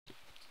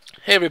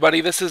Hey everybody,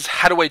 this is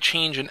how do I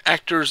change an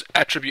actor's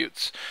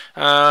attributes.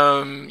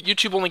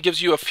 YouTube only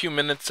gives you a few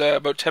minutes,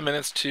 about 10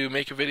 minutes to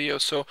make a video,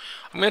 so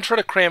I'm going to try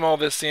to cram all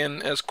this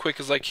in as quick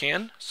as I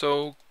can.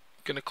 So I'm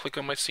going to click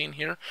on my scene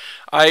here.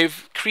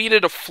 I've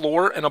created a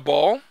floor and a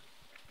ball,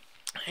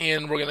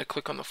 and we're going to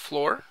click on the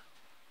floor.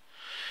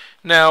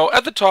 Now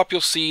at the top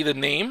you'll see the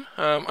name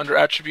under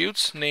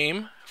attributes,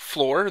 name,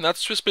 floor, and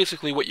that's just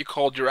basically what you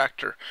called your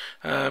actor.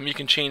 You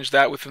can change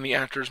that within the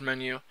actors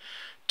menu.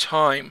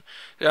 Time.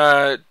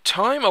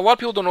 Time, a lot of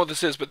people don't know what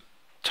this is, but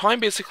time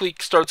basically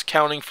starts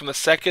counting from the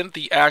second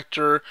the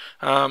actor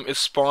is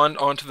spawned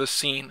onto the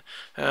scene.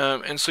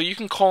 And so you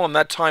can call on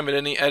that time at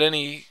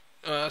any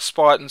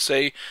spot and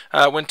say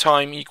when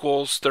time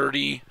equals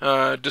 30,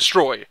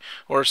 destroy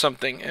or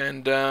something.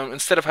 And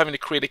instead of having to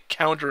create a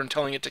counter and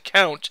telling it to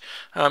count,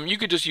 you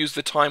could just use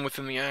the time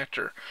within the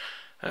actor.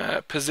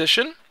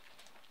 Position.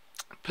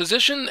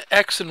 Position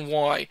X and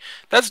Y,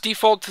 that's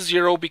default to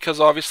 0 because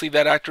obviously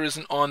that actor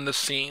isn't on the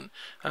scene.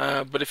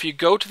 But if you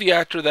go to the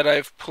actor that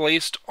I've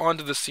placed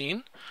onto the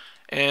scene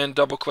and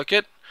double click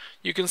it,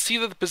 you can see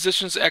that the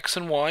positions X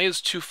and Y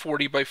is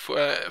 240 by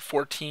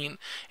 14.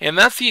 And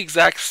that's the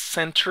exact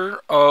center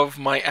of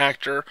my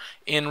actor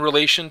in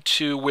relation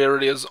to where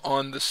it is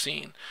on the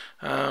scene.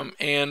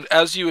 And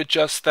as you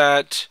adjust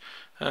that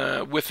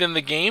within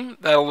the game,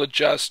 that'll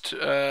adjust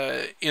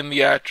in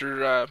the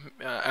actor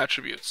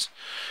attributes.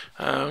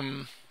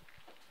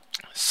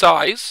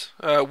 Size,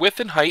 width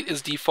and height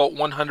is default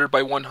 100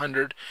 by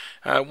 100.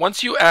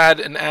 Once you add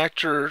an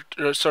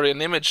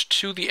an image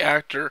to the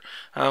actor,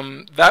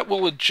 that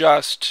will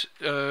adjust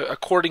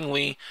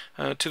accordingly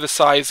to the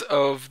size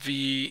of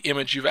the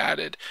image you've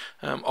added.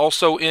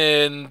 Also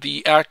in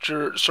the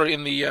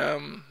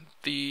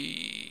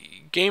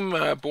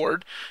game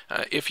board,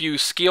 if you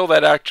scale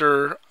that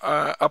actor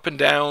up and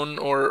down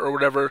or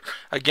whatever,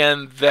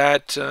 again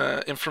that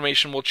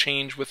information will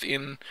change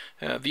within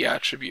the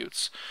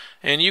attributes.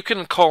 And you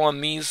can call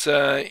on these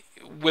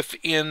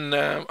within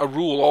a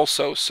rule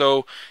also.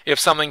 So if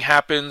something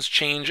happens,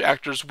 change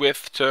actor's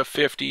width to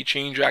 50,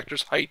 change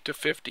actor's height to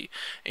 50,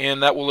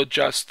 and that will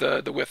adjust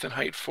the width and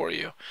height for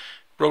you.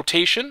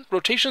 Rotation.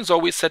 Rotation is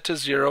always set to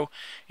 0,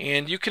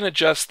 and you can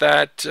adjust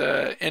that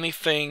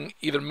anything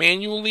either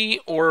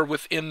manually or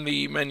within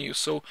the menu.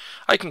 So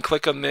I can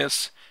click on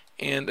this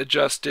and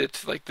adjust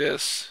it like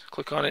this.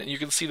 Click on it, and you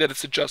can see that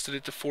it's adjusted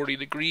it to 40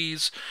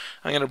 degrees.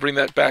 I'm going to bring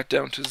that back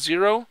down to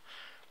 0.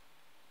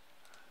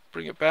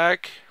 Bring it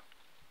back.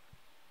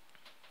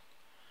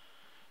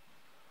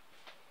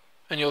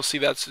 And you'll see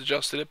that's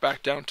adjusted it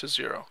back down to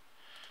 0.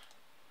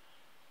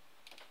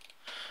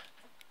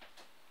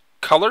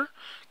 Color.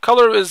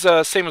 Color is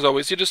same as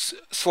always. You just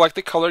select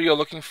the color you're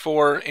looking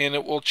for and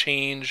it will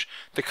change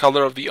the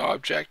color of the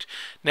object.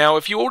 Now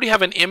if you already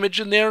have an image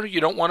in there, you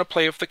don't want to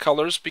play with the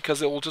colors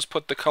because it will just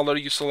put the color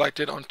you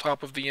selected on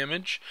top of the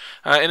image.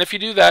 And if you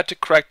do that, to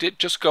correct it,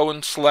 just go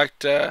and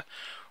select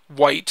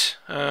white,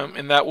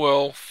 and that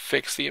will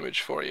fix the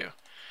image for you.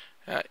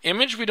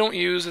 Image we don't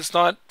use, it's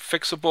not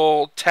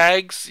fixable.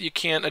 Tags you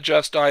can't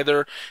adjust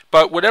either,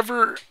 but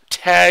whatever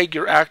tag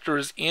your actor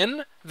is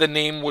in, the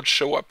name would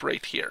show up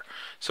right here.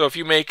 So if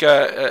you make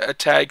a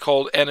tag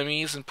called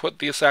enemies and put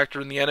this actor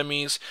in the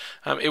enemies,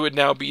 it would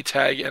now be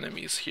tag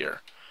enemies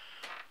here.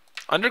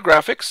 Under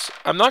graphics,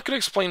 I'm not going to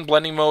explain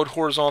blending mode,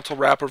 horizontal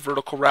wrap, or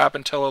vertical wrap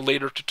until a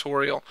later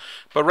tutorial.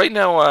 But right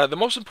now, the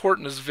most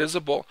important is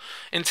visible.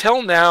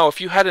 Until now, if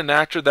you had an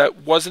actor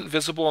that wasn't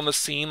visible on the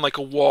scene, like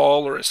a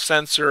wall or a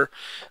sensor,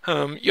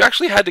 you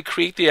actually had to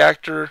create the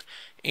actor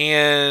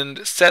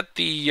and set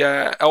the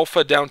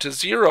alpha down to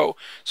 0,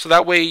 so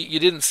that way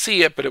you didn't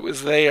see it but it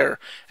was there.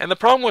 And the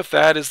problem with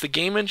that is the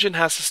game engine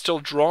has to still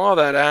draw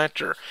that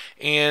actor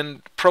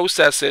and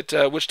process it,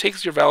 which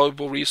takes your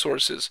valuable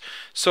resources.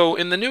 So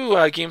in the new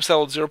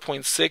gamesalad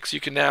 0.6, you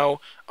can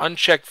now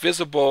uncheck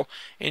visible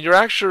and your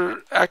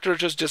actor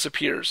just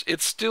disappears.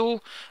 It's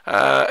still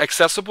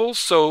accessible,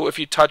 so if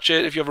you touch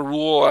it, if you have a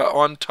rule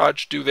on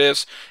touch, do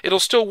this, it'll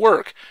still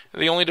work.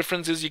 The only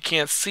difference is you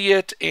can't see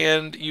it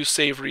and you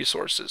save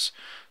resources.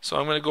 So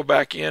I'm going to go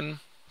back in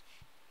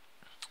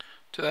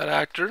to that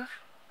actor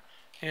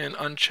and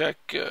uncheck,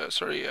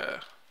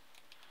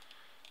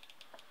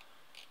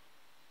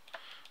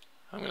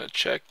 I'm going to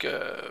check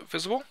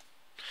visible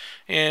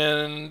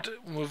and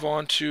move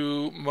on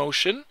to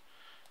motion.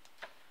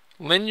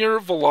 Linear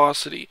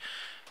velocity,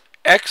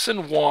 X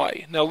and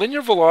Y. Now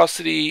linear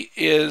velocity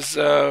is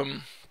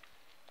handy.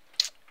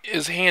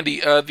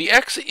 The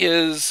X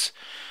is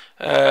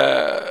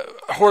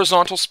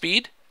horizontal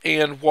speed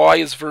and Y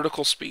is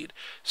vertical speed.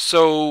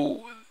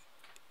 So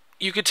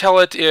you could tell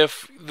it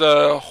if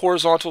the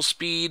horizontal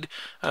speed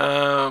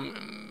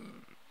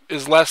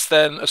is less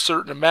than a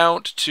certain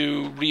amount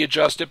to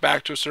readjust it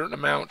back to a certain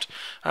amount.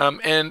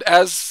 And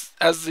as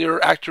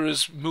your actor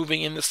is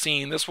moving in the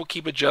scene, this will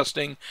keep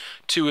adjusting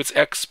to its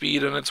X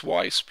speed and its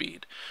Y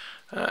speed.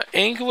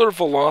 Angular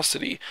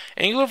velocity.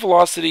 Angular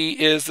velocity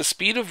is the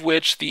speed of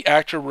which the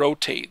actor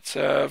rotates.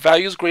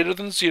 Values greater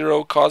than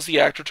 0 cause the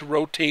actor to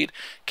rotate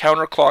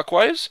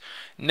counterclockwise.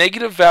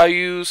 Negative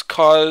values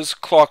cause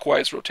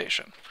clockwise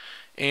rotation.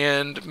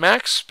 And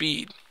max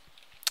speed.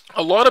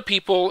 A lot of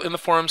people in the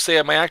forums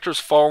say my actor is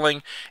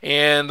falling,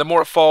 and the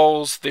more it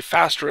falls, the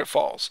faster it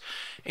falls.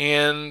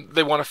 And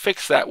they want to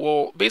fix that.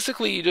 Well,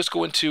 basically, you just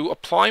go into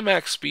Apply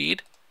Max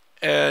Speed,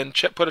 and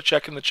put a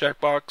check in the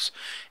checkbox,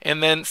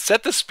 and then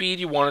set the speed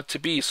you want it to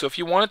be. So if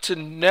you want it to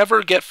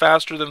never get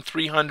faster than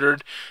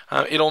 300,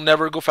 it'll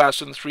never go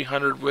faster than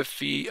 300 with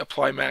the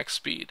Apply Max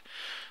Speed.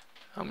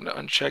 I'm going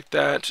to uncheck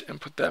that and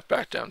put that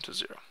back down to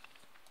 0.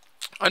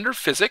 Under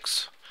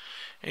Physics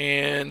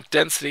and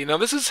Density. Now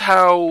this is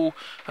how,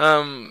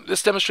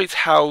 this demonstrates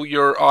how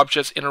your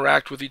objects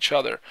interact with each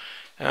other.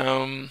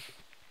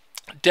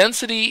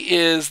 Density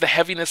is the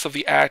heaviness of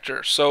the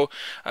actor. So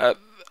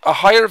a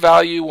higher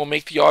value will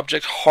make the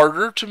object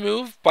harder to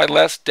move by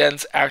less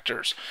dense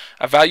actors.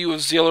 A value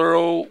of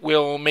 0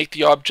 will make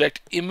the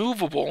object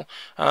immovable,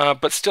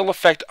 but still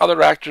affect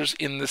other actors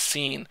in the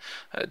scene.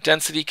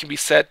 Density can be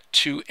set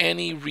to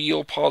any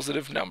real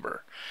positive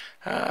number.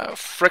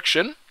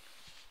 Friction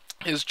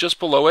is just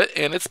below it,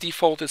 and its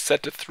default is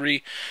set to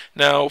 3.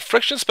 Now,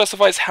 friction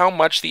specifies how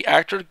much the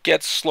actor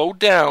gets slowed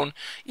down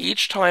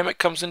each time it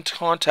comes into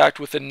contact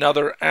with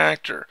another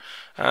actor.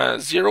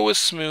 0 is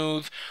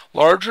smooth.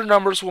 Larger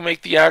numbers will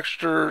make the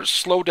actor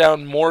slow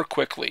down more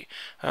quickly.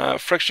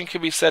 Friction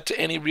can be set to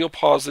any real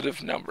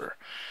positive number.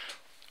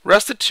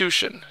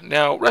 Restitution.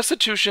 Now,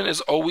 restitution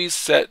is always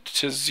set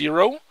to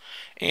 0,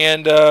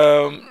 and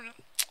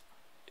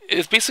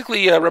it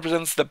basically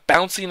represents the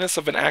bounciness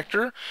of an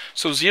actor.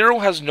 So 0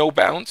 has no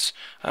bounce,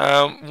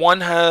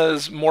 1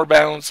 has more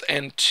bounce,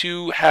 and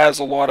 2 has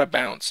a lot of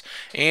bounce.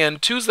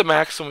 And 2 is the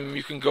maximum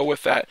you can go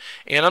with that.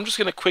 And I'm just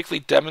going to quickly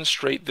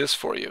demonstrate this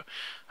for you.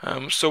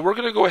 So we're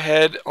going to go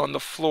ahead on the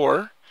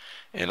floor,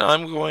 and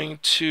I'm going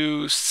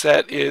to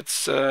set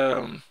its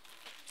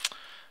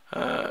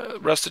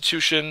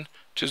restitution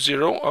to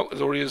 0. Oh, it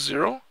already is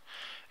 0.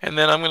 And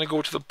then I'm going to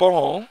go to the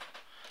ball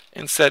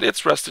and set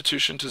its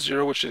restitution to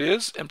 0, which it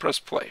is, and press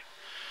play.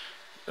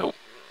 Oh,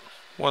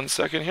 1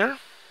 second here.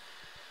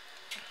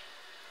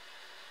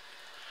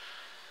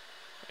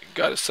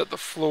 Got to set the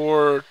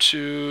floor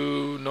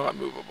to not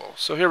movable.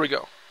 So here we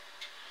go.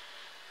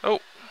 Oh,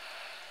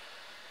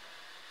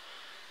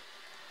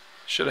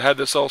 should have had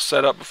this all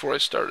set up before I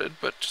started,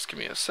 but just give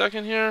me a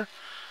second here.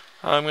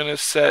 I'm going to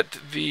set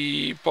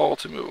the ball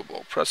to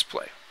movable. Press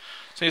play.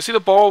 So you see the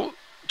ball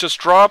just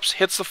drops,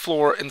 hits the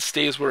floor, and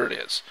stays where it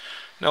is.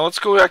 Now let's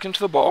go back into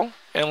the ball,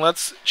 and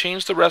let's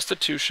change the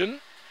restitution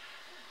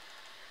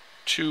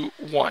to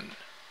 1.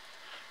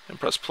 And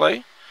press play.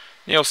 And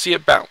you'll see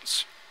it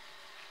bounce.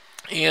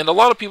 And a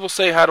lot of people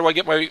say, how do I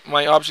get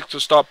my object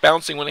to stop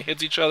bouncing when it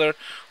hits each other?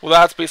 Well,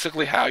 that's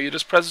basically how. You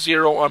just press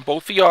 0 on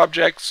both the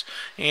objects,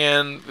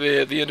 and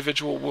the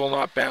individual will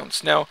not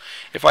bounce. Now,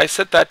 if I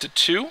set that to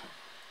 2,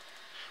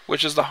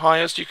 which is the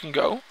highest you can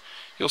go,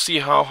 you'll see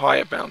how high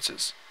it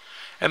bounces.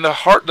 And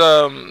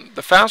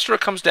the faster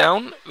it comes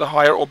down, the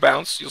higher it will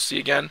bounce. You'll see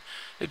again,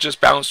 it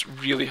just bounced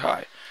really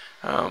high.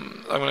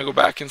 I'm going to go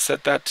back and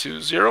set that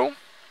to 0.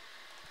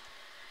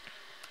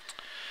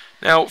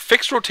 Now,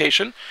 fixed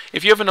rotation.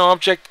 If you have an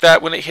object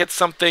that when it hits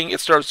something, it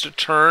starts to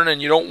turn,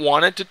 and you don't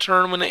want it to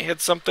turn when it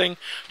hits something,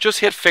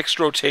 just hit fixed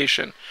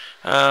rotation.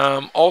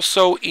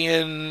 Also,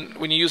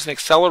 when you use an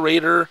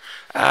accelerator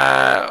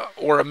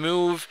or a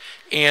move,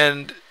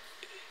 and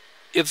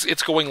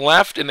it's going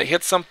left and it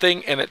hits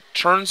something and it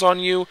turns on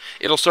you,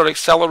 it'll start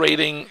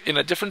accelerating in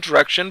a different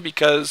direction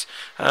because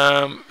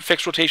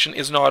fixed rotation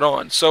is not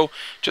on. So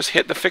just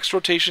hit the fixed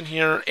rotation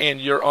here, and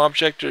your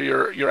object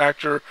or your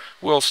actor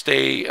will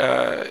stay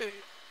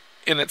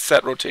in its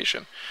set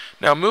rotation.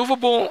 Now,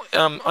 movable,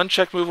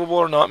 uncheck movable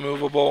or not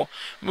movable.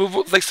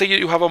 Like say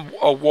you have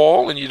a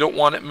wall and you don't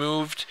want it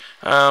moved,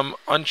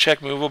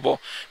 uncheck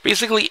movable.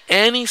 Basically,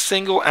 any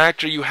single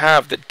actor you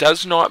have that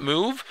does not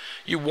move,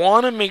 you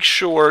want to make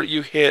sure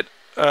you hit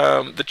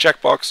the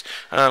checkbox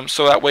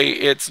so that way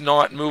it's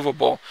not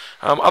movable.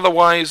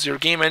 Otherwise, your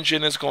game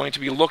engine is going to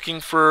be looking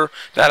for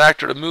that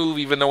actor to move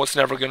even though it's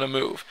never going to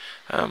move.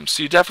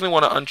 So you definitely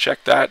want to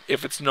uncheck that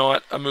if it's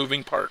not a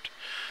moving part.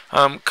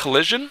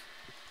 Collision.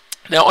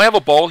 Now I have a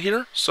ball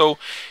here, so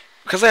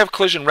because I have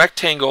collision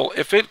rectangle,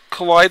 if it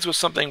collides with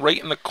something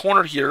right in the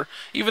corner here,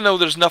 even though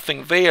there's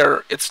nothing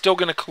there, it's still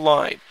going to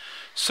collide.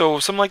 So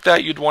something like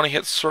that, you'd want to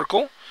hit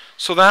circle.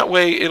 So that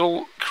way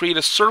it'll create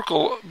a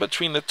circle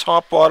between the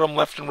top, bottom,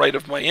 left, and right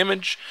of my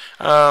image,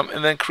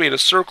 and then create a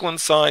circle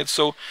inside,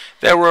 so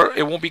that where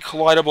it won't be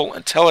collidable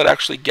until it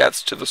actually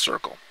gets to the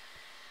circle.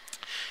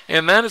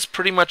 And that is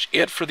pretty much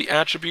it for the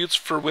attributes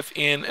for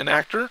within an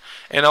actor,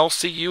 and I'll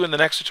see you in the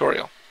next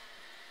tutorial.